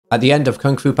At the end of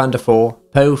Kung Fu Panda 4,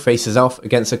 Po faces off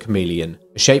against a Chameleon,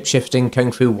 a shape-shifting Kung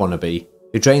Fu wannabe,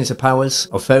 who drains the powers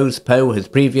of foes Po has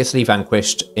previously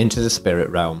vanquished into the spirit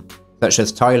realm, such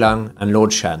as Tai Lung and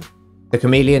Lord Shen. The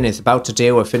Chameleon is about to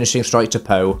deal a finishing strike to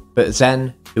Po, but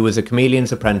Zhen, who was a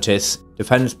Chameleon's apprentice,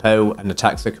 defends Po and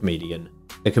attacks the Chameleon.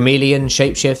 The Chameleon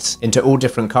shapeshifts into all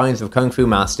different kinds of Kung Fu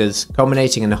masters,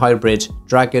 culminating in a hybrid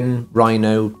dragon,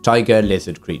 rhino, tiger,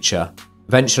 lizard creature.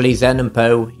 Eventually Zhen and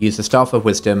Po use the Staff of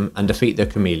Wisdom and defeat the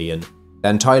Chameleon.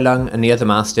 Then Tai Lung and the other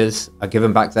masters are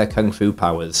given back their Kung Fu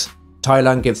powers. Tai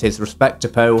Lung gives his respect to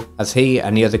Po as he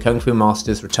and the other Kung Fu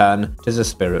masters return to the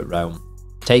spirit realm,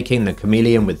 taking the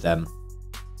Chameleon with them.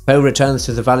 Po returns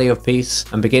to the Valley of Peace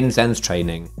and begins Zhen's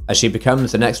training, as she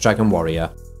becomes the next dragon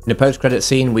warrior. In a post-credit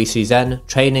scene we see Zhen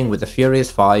training with the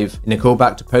Furious Five in a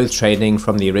callback to Po's training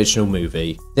from the original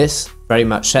movie. This very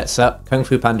much sets up Kung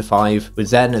Fu Panda 5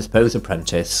 with Zhen as Po's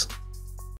apprentice.